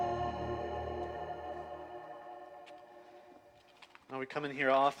We come in here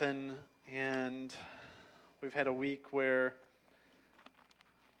often, and we've had a week where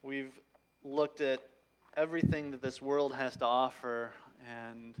we've looked at everything that this world has to offer,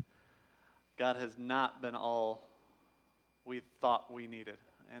 and God has not been all we thought we needed.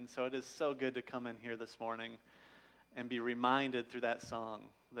 And so it is so good to come in here this morning and be reminded through that song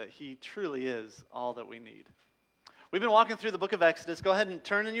that He truly is all that we need. We've been walking through the book of Exodus. Go ahead and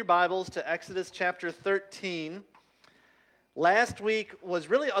turn in your Bibles to Exodus chapter 13. Last week was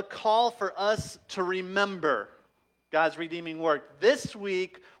really a call for us to remember God's redeeming work. This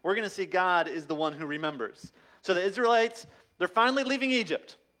week, we're going to see God is the one who remembers. So the Israelites, they're finally leaving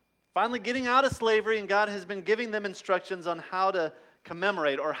Egypt, finally getting out of slavery, and God has been giving them instructions on how to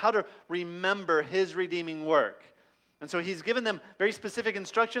commemorate or how to remember His redeeming work. And so He's given them very specific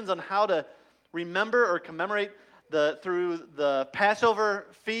instructions on how to remember or commemorate through the Passover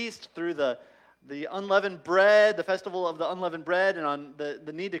feast, through the unleavened bread, the festival of the unleavened bread, and on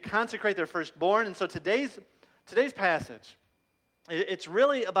the need to consecrate their firstborn. And so today's passage, it's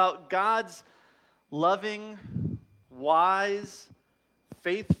really about God's loving, wise,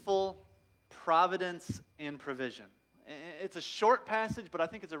 faithful providence and provision. It's a short passage, but I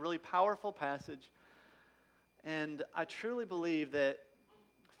think it's a really powerful passage. And I truly believe that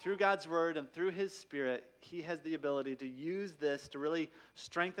through God's Word and through His Spirit, He has the ability to use this to really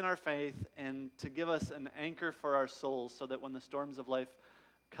strengthen our faith and to give us an anchor for our souls so that when the storms of life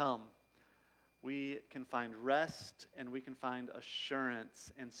come, we can find rest and we can find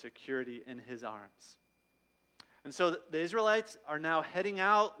assurance and security in His arms. And so the Israelites are now heading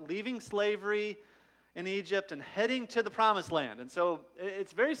out, leaving slavery in Egypt and heading to the Promised Land. And so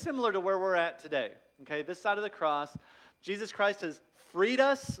it's very similar to where we're at today. Okay, this side of the cross, Jesus Christ has freed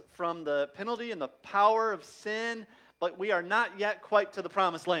us from the penalty and the power of sin, but we are not yet quite to the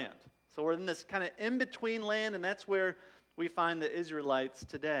Promised Land. So we're in this kind of in-between land, and that's where we find the Israelites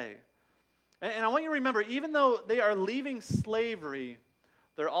today. And I want you to remember, even though they are leaving slavery,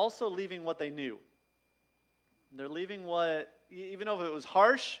 they're also leaving what they knew. They're leaving what, even though it was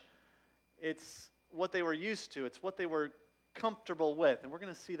harsh, it's what they were used to. It's what they were comfortable with. And we're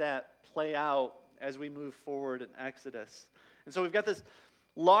going to see that play out as we move forward in Exodus. And so we've got this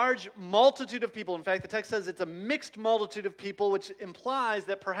large multitude of people. In fact, the text says it's a mixed multitude of people, which implies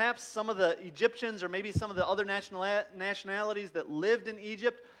that perhaps some of the Egyptians or maybe some of the other nationalities that lived in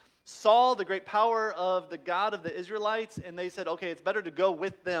Egypt saw the great power of the God of the Israelites, and they said, okay, it's better to go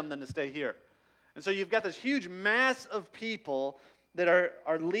with them than to stay here. And so you've got this huge mass of people that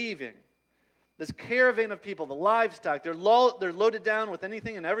are leaving. This caravan of people, the livestock, they're loaded down with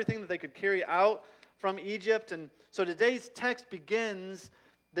anything and everything that they could carry out from Egypt. And so today's text begins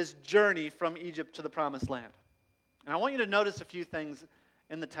this journey from Egypt to the Promised Land. And I want you to notice a few things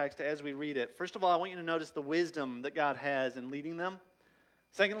in the text as we read it. First of all, I want you to notice the wisdom that God has in leading them.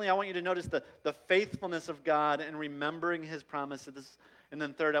 Secondly, I want you to notice the faithfulness of God in remembering His promises. And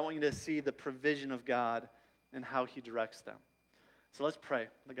then third, I want you to see the provision of God and how He directs them. So let's pray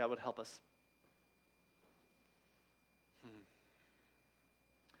that God would help us.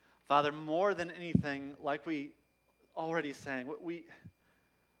 Father, more than anything, like we already sang, we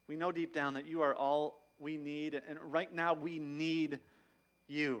know deep down that You are all we need, and right now we need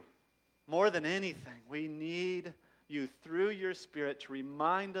You. More than anything, we need You through Your Spirit to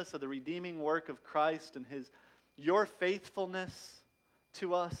remind us of the redeeming work of Christ and Your faithfulness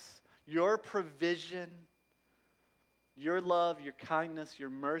to us, Your provision, Your love, Your kindness, Your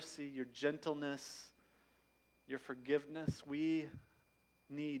mercy, Your gentleness, Your forgiveness. We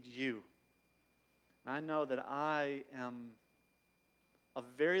need You. And I know that I am of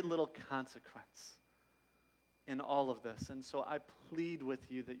very little consequence in all of this. And so I plead with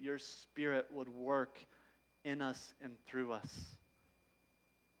You that Your Spirit would work in us and through us.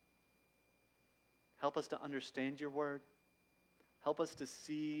 Help us to understand Your word. Help us to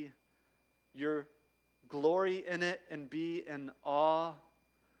see Your glory in it and be in awe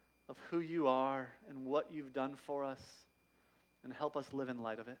of who You are and what You've done for us. And help us live in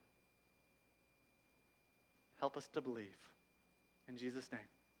light of it. Help us to believe. In Jesus' name,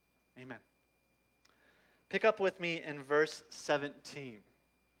 amen. Pick up with me in verse 17.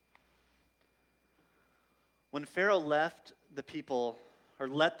 When Pharaoh let the people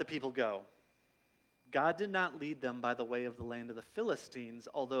go, God did not lead them by the way of the land of the Philistines,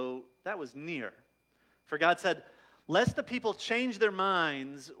 although that was near. For God said, lest the people change their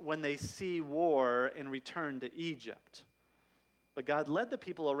minds when they see war and return to Egypt. But God led the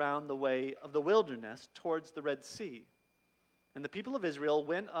people around the way of the wilderness towards the Red Sea. And the people of Israel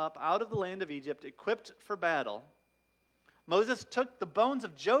went up out of the land of Egypt, equipped for battle. Moses took the bones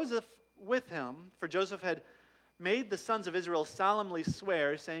of Joseph with him, for Joseph had made the sons of Israel solemnly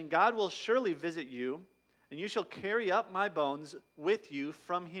swear, saying, God will surely visit you, and you shall carry up my bones with you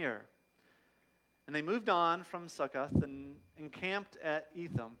from here. And they moved on from Succoth and encamped at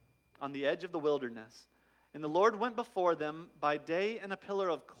Etham on the edge of the wilderness. And the Lord went before them by day in a pillar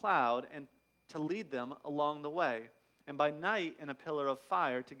of cloud and to lead them along the way, and by night in a pillar of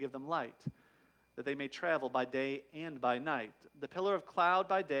fire to give them light, that they may travel by day and by night. The pillar of cloud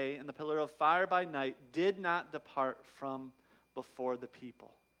by day and the pillar of fire by night did not depart from before the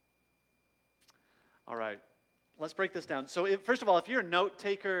people. All right, let's break this down. So first of all, if you're a note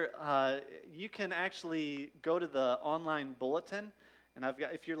taker, you can actually go to the online bulletin, and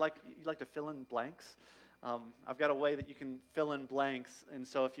if you like to fill in blanks, I've got a way that you can fill in blanks. And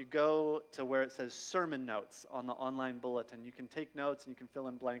so if you go to where it says sermon notes on the online bulletin, you can take notes and you can fill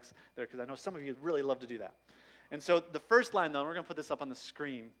in blanks there, because I know some of you really love to do that. And so the first line, though, and we're going to put this up on the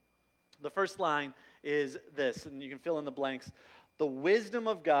screen. The first line is this, and you can fill in the blanks. The wisdom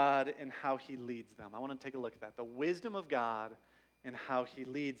of God and how he leads them. I want to take a look at that. The wisdom of God and how he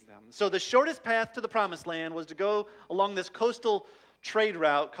leads them. So the shortest path to the promised land was to go along this coastal trade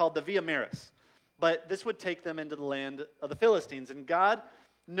route called the Via Maris. But this would take them into the land of the Philistines. And God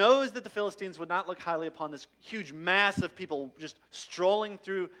knows that the Philistines would not look highly upon this huge mass of people just strolling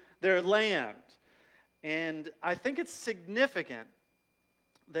through their land. And I think it's significant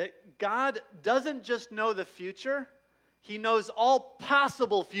that God doesn't just know the future, he knows all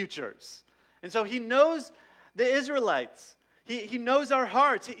possible futures. And so he knows the Israelites. He knows our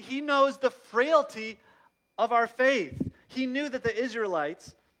hearts. He knows the frailty of our faith. He knew that the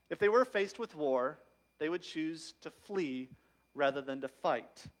Israelites, if they were faced with war, they would choose to flee rather than to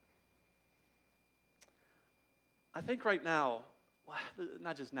fight. I think right now,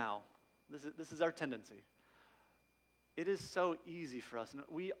 not just now, this is our tendency. It is so easy for us.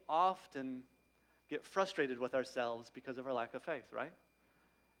 We often get frustrated with ourselves because of our lack of faith, right?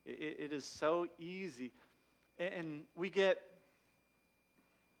 It is so easy. And we get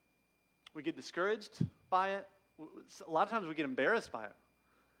discouraged by it. A lot of times we get embarrassed by it.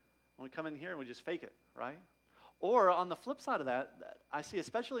 When we come in here and we just fake it, right? Or on the flip side of that, I see,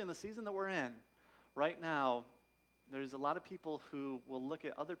 especially in the season that we're in, right now, there's a lot of people who will look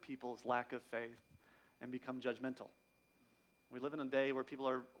at other people's lack of faith and become judgmental. We live in a day where people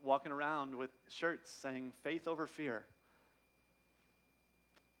are walking around with shirts saying faith over fear.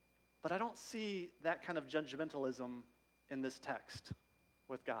 But I don't see that kind of judgmentalism in this text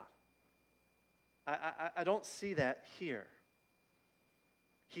with God. I don't see that here.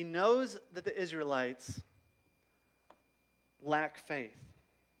 He knows that the Israelites lack faith.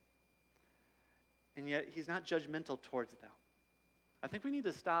 And yet he's not judgmental towards them. I think we need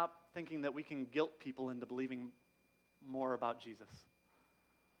to stop thinking that we can guilt people into believing more about Jesus.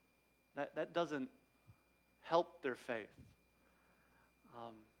 That doesn't help their faith.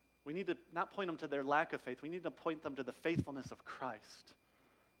 We need to not point them to their lack of faith. We need to point them to the faithfulness of Christ.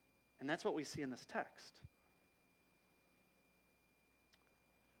 And that's what we see in this text.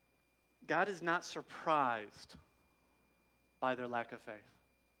 God is not surprised by their lack of faith,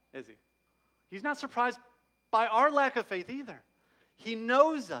 is he? He's not surprised by our lack of faith either. He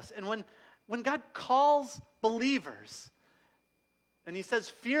knows us. And when God calls believers, and he says,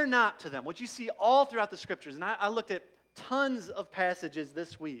 fear not to them, which you see all throughout the scriptures, and I looked at tons of passages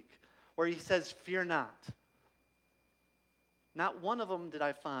this week where he says, fear not. Not one of them did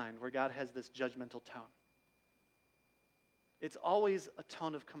I find where God has this judgmental tone. It's always a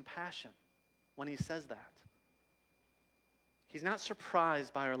tone of compassion when he says that. He's not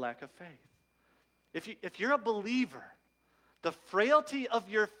surprised by our lack of faith. If you're a believer, the frailty of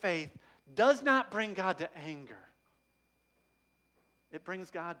your faith does not bring God to anger. It brings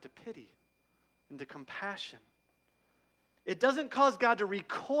God to pity and to compassion. It doesn't cause God to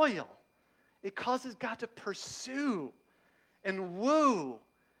recoil. It causes God to pursue and woo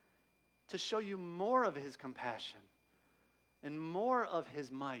to show you more of his compassion and more of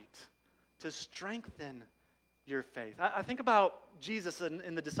his might to strengthen your faith. I think about Jesus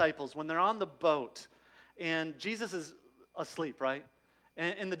and the disciples when they're on the boat and Jesus is asleep, right?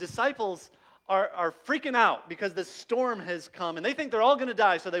 And the disciples are freaking out because the storm has come and they think they're all going to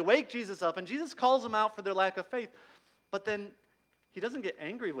die. So they wake Jesus up and Jesus calls them out for their lack of faith. But then he doesn't get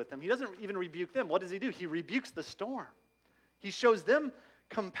angry with them. He doesn't even rebuke them. What does he do? He rebukes the storm. He shows them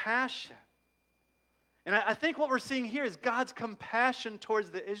compassion. And I think what we're seeing here is God's compassion towards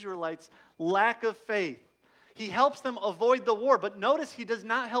the Israelites' lack of faith. He helps them avoid the war, but notice he does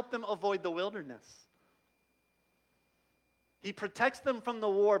not help them avoid the wilderness. He protects them from the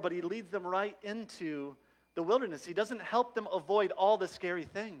war, but he leads them right into the wilderness. He doesn't help them avoid all the scary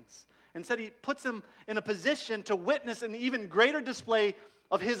things. Instead, he puts them in a position to witness an even greater display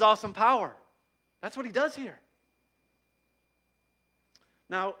of his awesome power. That's what he does here.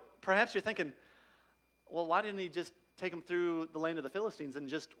 Now, perhaps you're thinking, well, why didn't he just take them through the land of the Philistines and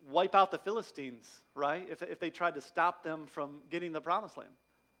just wipe out the Philistines, right? If they tried to stop them from getting the promised land.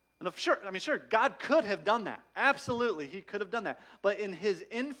 And sure, God could have done that. Absolutely, he could have done that. But in his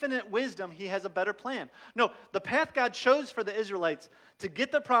infinite wisdom, he has a better plan. No, the path God chose for the Israelites to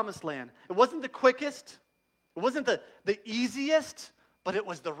get the promised land, it wasn't the quickest, it wasn't the easiest, but it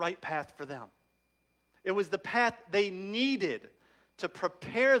was the right path for them. It was the path they needed to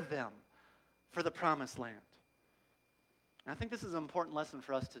prepare them for the promised land. And I think this is an important lesson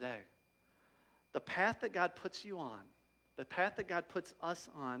for us today. The path that God puts you on, the path that God puts us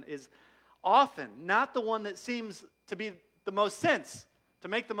on, is often not the one that seems to be the most sense, to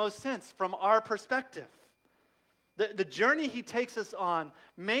make the most sense from our perspective. The journey he takes us on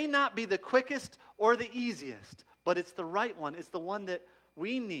may not be the quickest or the easiest, but it's the right one. It's the one that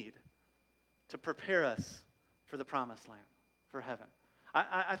we need to prepare us for the promised land, for heaven.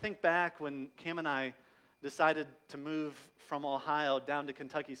 I think back when Cam and I decided to move from Ohio down to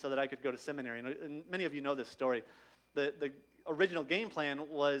Kentucky so that I could go to seminary. And many of you know this story. The original game plan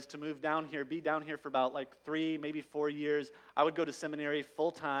was to move down here, be down here for about 3, maybe 4 years. I would go to seminary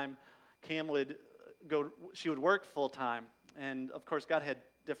full time. Cam would she would work full time. And of course, God had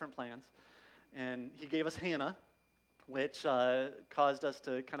different plans. And he gave us Hannah, which caused us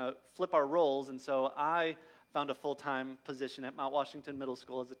to kind of flip our roles. And so I found a full-time position at Mount Washington Middle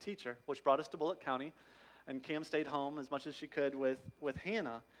School as a teacher, which brought us to Bullitt County. And Cam stayed home as much as she could with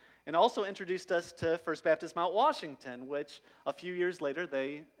Hannah. And also introduced us to First Baptist Mount Washington, which a few years later,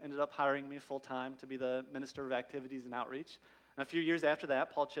 they ended up hiring me full-time to be the Minister of Activities and Outreach. And a few years after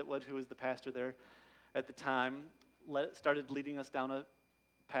that, Paul Chitwood, who was the pastor there at the time, started leading us down a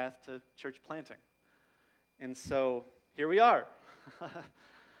path to church planting. And so here we are.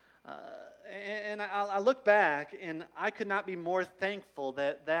 And I look back, and I could not be more thankful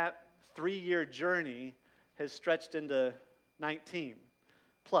that 3-year journey has stretched into 19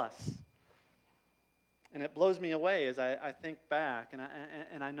 plus. And it blows me away as I think back,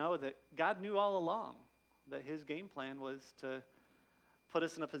 and I know that God knew all along that his game plan was to put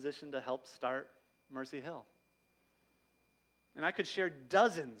us in a position to help start Mercy Hill. And I could share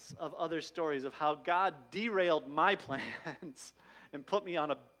dozens of other stories of how God derailed my plans and put me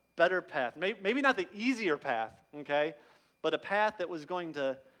on a better path. Maybe not the easier path, okay, but a path that was going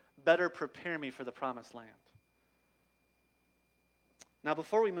to better prepare me for the promised land. Now,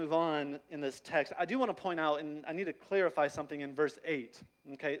 before we move on in this text, I do want to point out, and I need to clarify something in verse 8.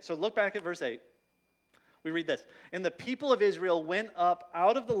 Okay, so look back at verse 8. We read this. And the people of Israel went up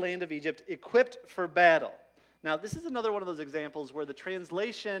out of the land of Egypt, equipped for battle. Now, this is another one of those examples where the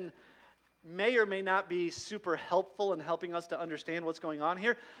translation may or may not be super helpful in helping us to understand what's going on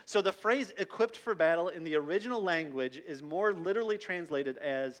here. So the phrase equipped for battle in the original language is more literally translated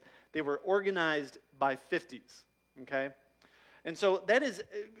as they were organized by 50s, okay? And so that is,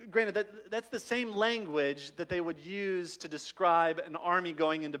 granted, that's the same language that they would use to describe an army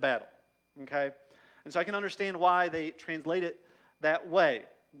going into battle, okay? And so I can understand why they translate it that way,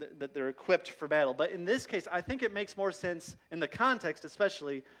 that they're equipped for battle. But in this case, I think it makes more sense in the context,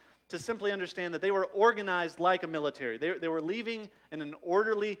 especially, to simply understand that they were organized like a military. They were leaving in an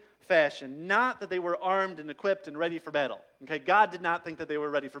orderly fashion, not that they were armed and equipped and ready for battle. Okay, God did not think that they were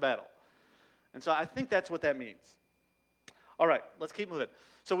ready for battle. And so I think that's what that means. All right, let's keep moving.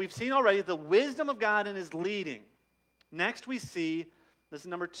 So we've seen already the wisdom of God in his leading. Next we see, this is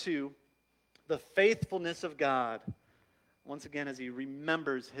number 2, the faithfulness of God. Once again, as he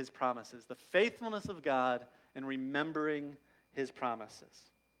remembers his promises. The faithfulness of God in remembering his promises.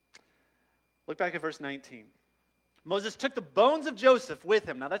 Look back at verse 19. Moses took the bones of Joseph with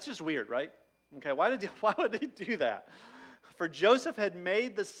him. Now that's just weird, right? Okay, why would he do that? For Joseph had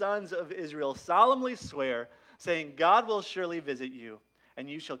made the sons of Israel solemnly swear, saying, God will surely visit you, and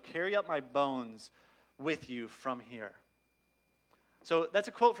you shall carry up my bones with you from here. So that's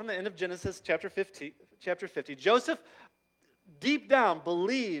a quote from the end of Genesis chapter 50. Joseph, deep down,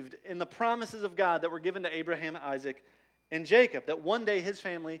 believed in the promises of God that were given to Abraham, Isaac, and Jacob, that one day his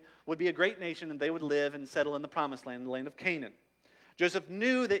family would be a great nation and they would live and settle in the promised land, the land of Canaan. Joseph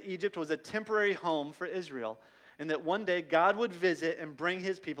knew that Egypt was a temporary home for Israel and that one day God would visit and bring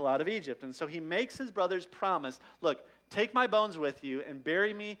his people out of Egypt. And so he makes his brothers promise, look, take my bones with you and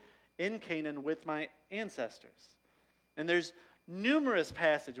bury me in Canaan with my ancestors. And there's numerous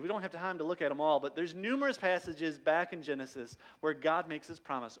passages, we don't have time to look at them all, but there's numerous passages back in Genesis where God makes his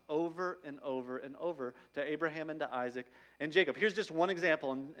promise over and over and over to Abraham and to Isaac and Jacob. Here's just one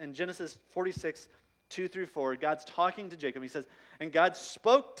example. In Genesis 46, 2 through 4, God's talking to Jacob. He says, and God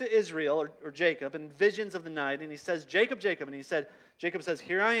spoke to Israel, or Jacob, in visions of the night, and he says, Jacob, Jacob. And Jacob says,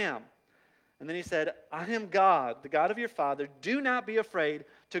 here I am. And then he said, I am God, the God of your father. Do not be afraid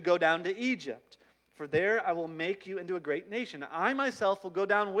to go down to Egypt, for there I will make you into a great nation. I myself will go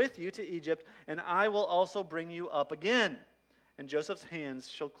down with you to Egypt, and I will also bring you up again. And Joseph's hands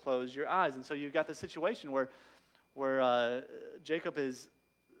shall close your eyes. And so you've got the situation where Jacob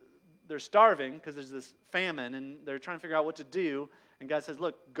they're starving because there's this famine, and they're trying to figure out what to do. And God says,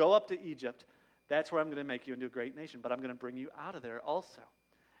 look, go up to Egypt. That's where I'm going to make you into a great nation, but I'm going to bring you out of there also.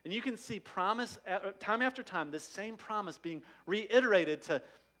 And you can see promise, time after time, this same promise being reiterated to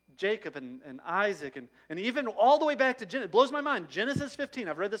Jacob and Isaac, and even all the way back to Genesis. It blows my mind. Genesis 15,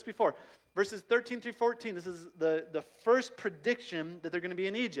 I've read this before. Verses 13 through 14, this is the first prediction that they're going to be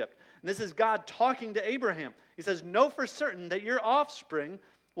in Egypt. And this is God talking to Abraham. He says, know for certain that your offspring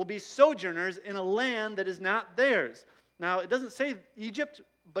will be sojourners in a land that is not theirs. Now, it doesn't say Egypt,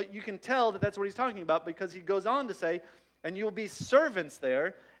 but you can tell that that's what he's talking about, because he goes on to say, and you will be servants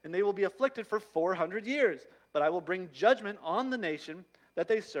there, and they will be afflicted for 400 years. But I will bring judgment on the nation that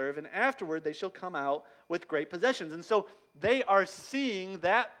they serve, and afterward they shall come out with great possessions. And so they are seeing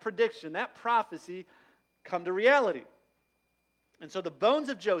that prediction, that prophecy, come to reality. And so the bones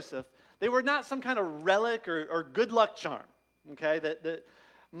of Joseph, they were not some kind of relic or good luck charm, okay, that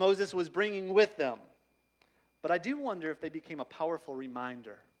Moses was bringing with them. But I do wonder if they became a powerful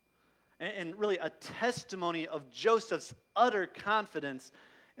reminder and really a testimony of Joseph's utter confidence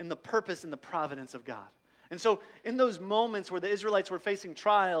in the purpose and the providence of God. And so in those moments where the Israelites were facing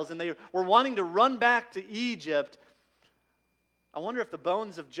trials and they were wanting to run back to Egypt, I wonder if the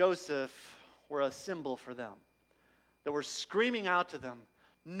bones of Joseph were a symbol for them, that were screaming out to them,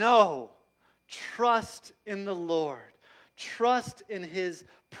 no, trust in the Lord. Trust in His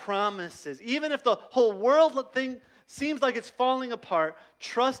promises. Even if the whole world thing seems like it's falling apart,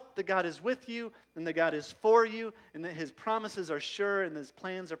 trust that God is with you and that God is for you and that His promises are sure and His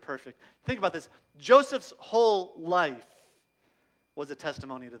plans are perfect. Think about this. Joseph's whole life was a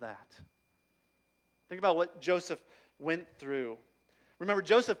testimony to that. Think about what Joseph went through. Remember,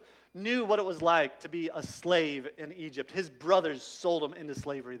 Joseph knew what it was like to be a slave in Egypt. His brothers sold him into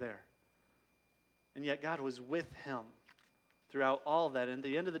slavery there. And yet God was with him throughout all of that. And at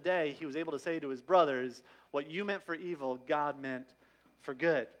the end of the day, he was able to say to his brothers, what you meant for evil, God meant for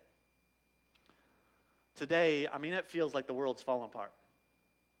good. Today, it feels like the world's falling apart.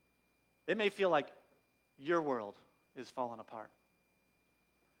 It may feel like your world is falling apart.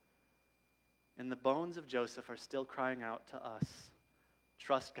 And the bones of Joseph are still crying out to us,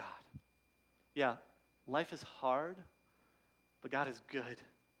 trust God. Yeah, life is hard, but God is good.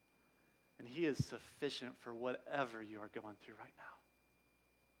 And He is sufficient for whatever you are going through right now.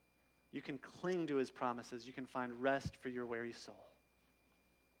 You can cling to His promises. You can find rest for your weary soul.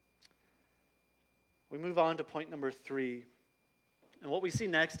 We move on to point number 3. And what we see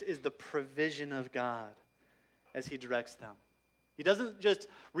next is the provision of God as He directs them. He doesn't just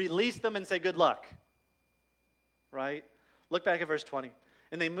release them and say, good luck. Right? Look back at verse 20.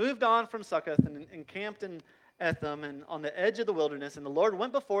 And they moved on from Succoth and encamped in Etham and on the edge of the wilderness, and the Lord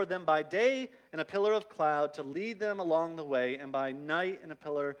went before them by day in a pillar of cloud to lead them along the way, and by night in a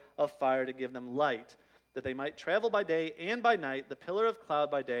pillar of fire to give them light, that they might travel by day and by night. The pillar of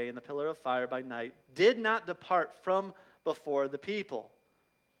cloud by day and the pillar of fire by night did not depart from before the people.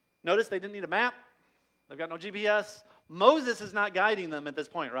 Notice they didn't need a map. They've got no GPS. Moses is not guiding them at this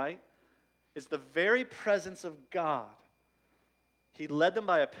point, right? It's the very presence of God. He led them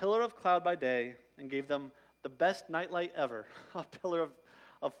by a pillar of cloud by day and gave them the best nightlight ever, a pillar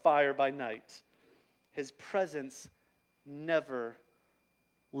of fire by night. His presence never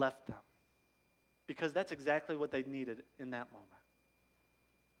left them, because that's exactly what they needed in that moment.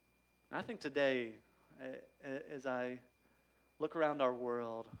 And I think today, as I look around our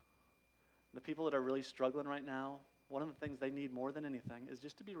world, the people that are really struggling right now, one of the things they need more than anything is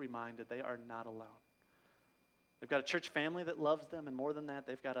just to be reminded they are not alone. They've got a church family that loves them, and more than that,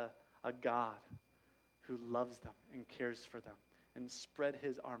 they've got a God who loves them and cares for them and spread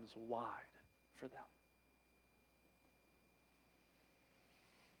His arms wide for them.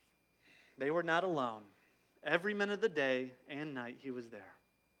 They were not alone. Every minute of the day and night He was there.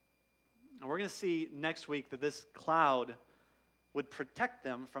 And we're going to see next week that this cloud would protect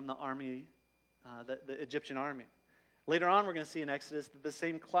them from the army, the Egyptian army. Later on, we're going to see in Exodus that the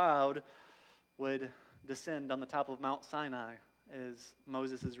same cloud would descend on the top of Mount Sinai as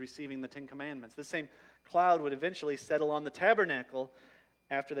Moses is receiving the Ten Commandments. The same cloud would eventually settle on the tabernacle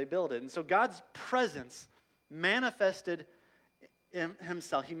after they build it. And so God's presence manifested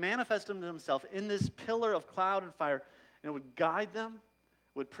himself. He manifested himself in this pillar of cloud and fire, and it would guide them,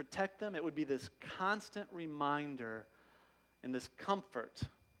 would protect them. It would be this constant reminder and this comfort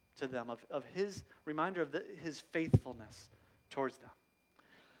to them of his reminder of his faithfulness towards them.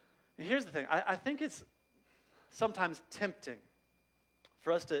 And here's the thing. I think it's sometimes tempting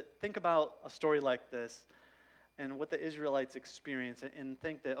for us to think about a story like this and what the Israelites experienced and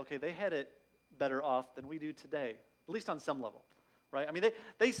think that, okay, they had it better off than we do today, at least on some level, right? I mean,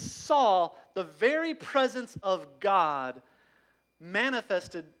 they saw the very presence of God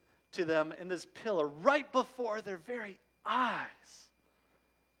manifested to them in this pillar right before their very eyes.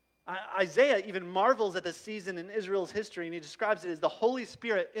 Isaiah even marvels at this season in Israel's history, and he describes it as the Holy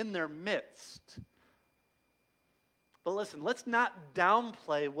Spirit in their midst. But listen, let's not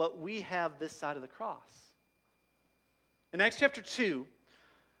downplay what we have this side of the cross. In Acts chapter 2,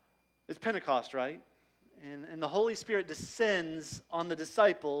 it's Pentecost, right? And the Holy Spirit descends on the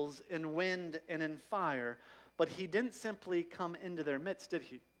disciples in wind and in fire, but he didn't simply come into their midst, did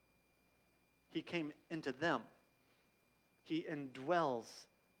he? He came into them. He indwells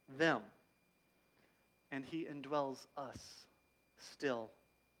them. And he indwells us still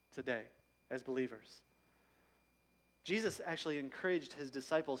today as believers. Jesus actually encouraged his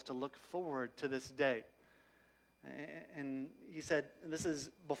disciples to look forward to this day. And he said, and this is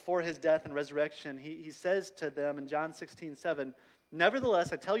before his death and resurrection, he says to them in John 16:7,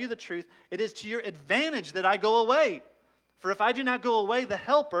 "Nevertheless, I tell you the truth, it is to your advantage that I go away. For if I do not go away, the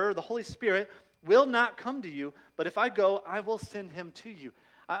Helper, the Holy Spirit, will not come to you. But if I go, I will send him to you."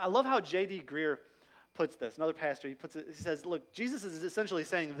 I love how J.D. Greer puts this. Another pastor, he says, look, Jesus is essentially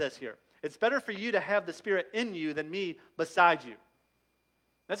saying this here. It's better for you to have the Spirit in you than me beside you.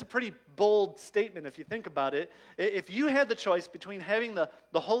 That's a pretty bold statement if you think about it. If you had the choice between having the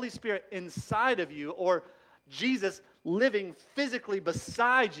Holy Spirit inside of you or Jesus living physically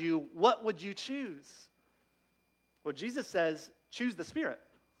beside you, what would you choose? Well, Jesus says, choose the Spirit.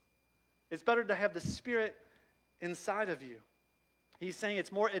 It's better to have the Spirit inside of you. He's saying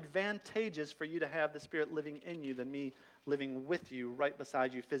it's more advantageous for you to have the Spirit living in you than me living with you right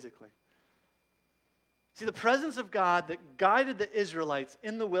beside you physically. See, the presence of God that guided the Israelites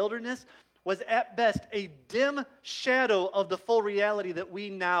in the wilderness was at best a dim shadow of the full reality that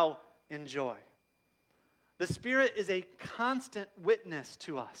we now enjoy. The Spirit is a constant witness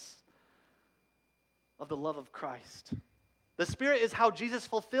to us of the love of Christ. The Spirit is how Jesus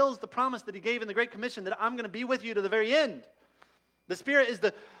fulfills the promise that he gave in the Great Commission that I'm going to be with you to the very end. The Spirit is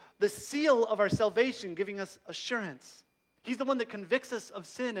the seal of our salvation, giving us assurance. He's the one that convicts us of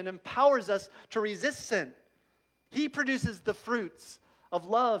sin and empowers us to resist sin. He produces the fruits of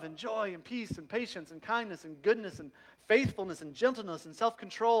love and joy and peace and patience and kindness and goodness and faithfulness and gentleness and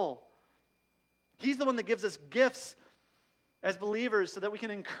self-control. He's the one that gives us gifts as believers so that we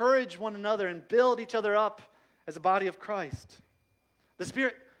can encourage one another and build each other up as a body of Christ. The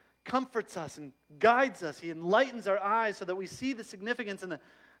Spirit comforts us and guides us. He enlightens our eyes so that we see the significance and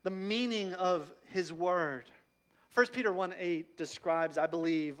the meaning of his word. 1 Peter 1:8 describes, I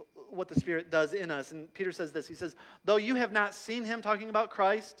believe, what the Spirit does in us. And Peter says this. He says, though you have not seen him, talking about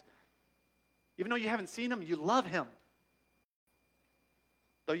Christ, even though you haven't seen him, you love him.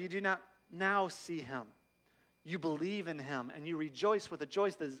 Though you do not now see him, you believe in him, and you rejoice with a joy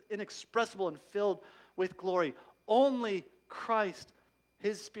that is inexpressible and filled with glory. Only Christ,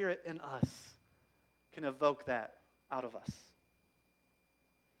 his Spirit in us, can evoke that out of us.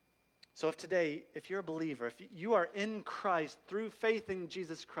 So if you're a believer, if you are in Christ through faith in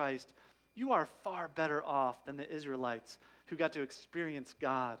Jesus Christ, you are far better off than the Israelites who got to experience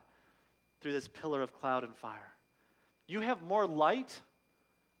God through this pillar of cloud and fire. You have more light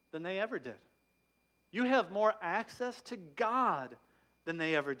than they ever did. You have more access to God than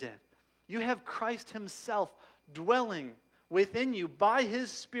they ever did. You have Christ himself dwelling within you by his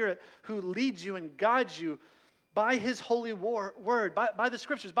Spirit who leads you and guides you by his holy word, by the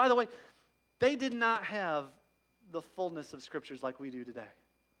Scriptures. By the way, they did not have the fullness of Scriptures like we do today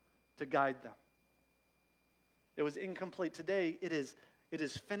to guide them. It was incomplete. Today, it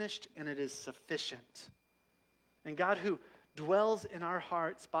is finished and it is sufficient. And God, who dwells in our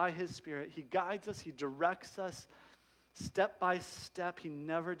hearts by his Spirit, he guides us, he directs us step by step. He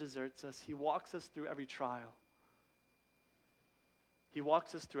never deserts us. He walks us through every trial. He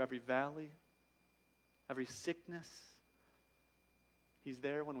walks us through every valley, every sickness. He's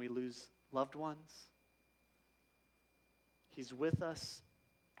there when we lose loved ones. He's with us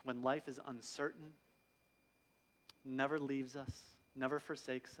when life is uncertain, never leaves us, never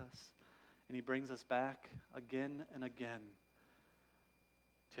forsakes us, and he brings us back again and again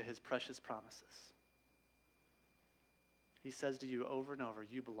to his precious promises. He says to you over and over,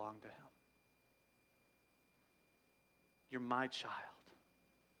 you belong to him. You're my child.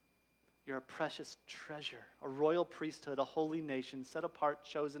 You're a precious treasure, a royal priesthood, a holy nation, set apart,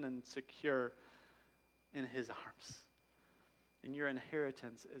 chosen, and secure in his arms. And your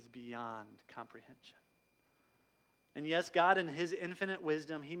inheritance is beyond comprehension. And yes, God, in his infinite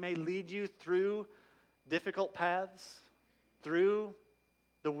wisdom, he may lead you through difficult paths, through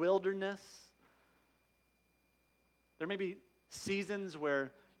the wilderness. There may be seasons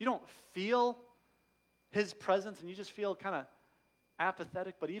where you don't feel his presence and you just feel kind of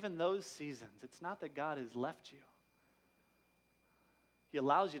apathetic, but even those seasons, it's not that God has left you. He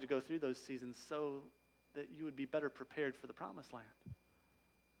allows you to go through those seasons so that you would be better prepared for the promised land,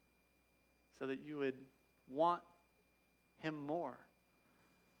 so that you would want him more,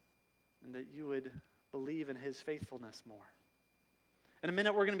 and that you would believe in his faithfulness more. In a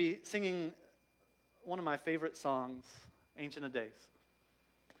minute, we're going to be singing one of my favorite songs, Ancient of Days.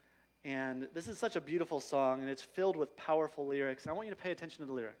 And this is such a beautiful song, and it's filled with powerful lyrics. I want you to pay attention to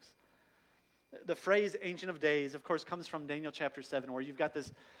the lyrics. The phrase Ancient of Days, of course, comes from Daniel chapter 7, where you've got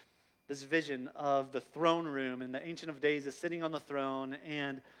this vision of the throne room, and the Ancient of Days is sitting on the throne,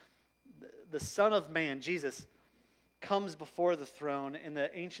 and the Son of Man, Jesus, comes before the throne, and the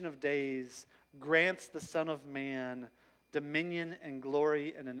Ancient of Days grants the Son of Man dominion and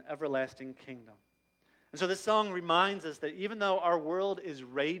glory and an everlasting kingdom. And so this song reminds us that even though our world is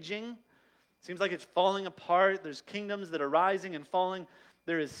raging, seems like it's falling apart, there's kingdoms that are rising and falling,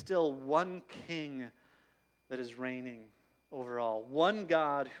 there is still one king that is reigning over all. One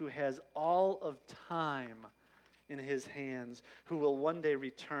God who has all of time in his hands, who will one day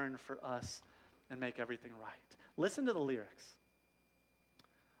return for us and make everything right. Listen to the lyrics.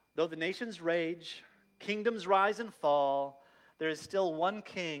 Though the nations rage, kingdoms rise and fall, there is still one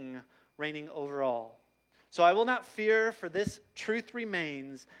king reigning over all. So I will not fear, for this truth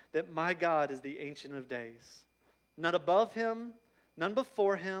remains, that my God is the Ancient of Days. None above him, none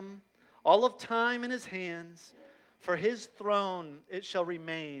before him, all of time in his hands. For his throne it shall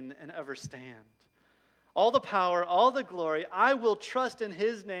remain and ever stand. All the power, all the glory, I will trust in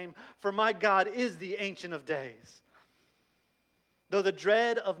his name, for my God is the Ancient of Days. Though the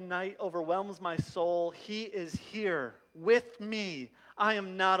dread of night overwhelms my soul, he is here with me. I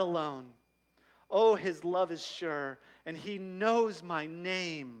am not alone. Oh, his love is sure, and he knows my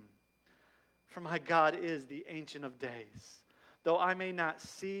name. For my God is the Ancient of Days. Though I may not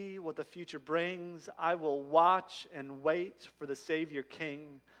see what the future brings, I will watch and wait for the Savior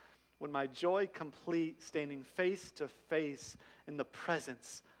King, when my joy complete, standing face to face in the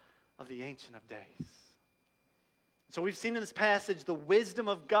presence of the Ancient of Days. So we've seen in this passage the wisdom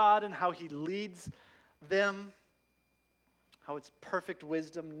of God and how he leads them, how it's perfect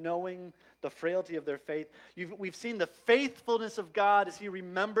wisdom, knowing the frailty of their faith. We've seen the faithfulness of God as he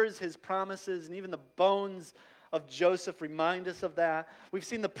remembers his promises, and even the bones of Joseph remind us of that. We've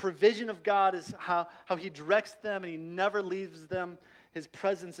seen the provision of God as how he directs them and he never leaves them. His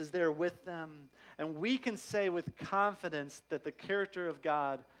presence is there with them. And we can say with confidence that the character of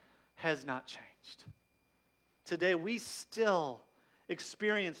God has not changed. Today we still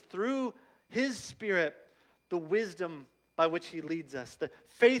experience through his Spirit the wisdom by which he leads us, the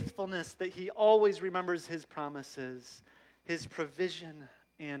faithfulness that he always remembers his promises, his provision,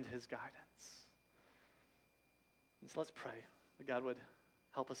 and his guidance. And so let's pray that God would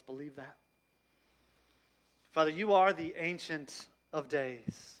help us believe that. Father, you are the Ancient of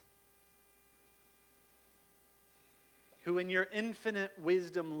Days, who in your infinite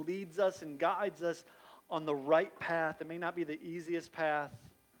wisdom leads us and guides us on the right path. It may not be the easiest path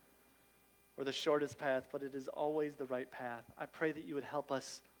or the shortest path, but it is always the right path. I pray that you would help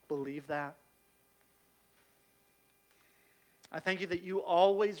us believe that. I thank you that you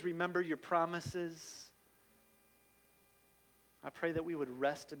always remember your promises. I pray that we would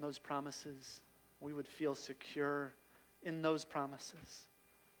rest in those promises. We would feel secure in those promises.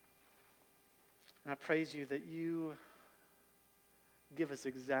 And I praise you that you give us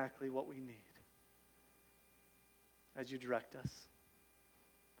exactly what we need as you direct us.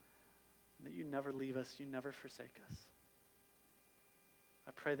 And that you never leave us, you never forsake us.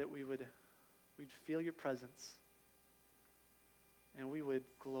 I pray that we'd feel your presence and we would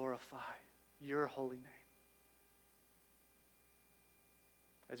glorify your holy name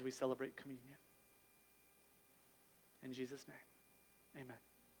as we celebrate communion. In Jesus' name, amen.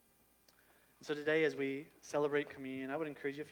 So today as we celebrate communion, I would encourage you, if